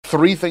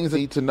3 things you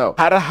need to know.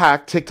 How to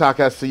hack TikTok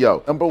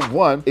SEO. Number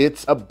 1,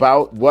 it's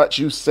about what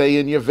you say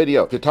in your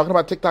video. If you're talking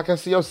about TikTok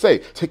SEO, say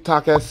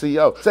TikTok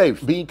SEO. Say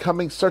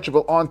becoming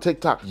searchable on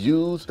TikTok.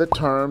 Use the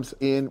terms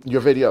in your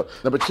video.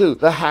 Number 2,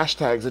 the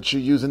hashtags that you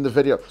use in the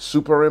video.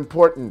 Super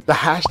important. The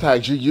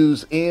hashtags you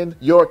use in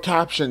your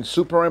caption.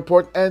 Super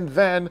important. And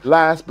then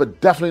last but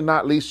definitely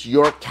not least,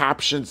 your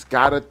captions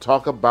gotta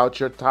talk about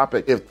your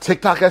topic. If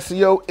TikTok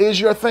SEO is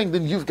your thing,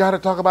 then you've got to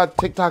talk about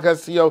TikTok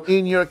SEO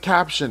in your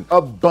caption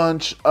a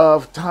bunch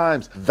of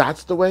times.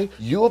 That's the way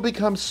you will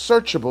become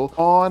searchable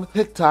on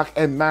TikTok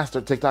and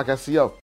master TikTok SEO.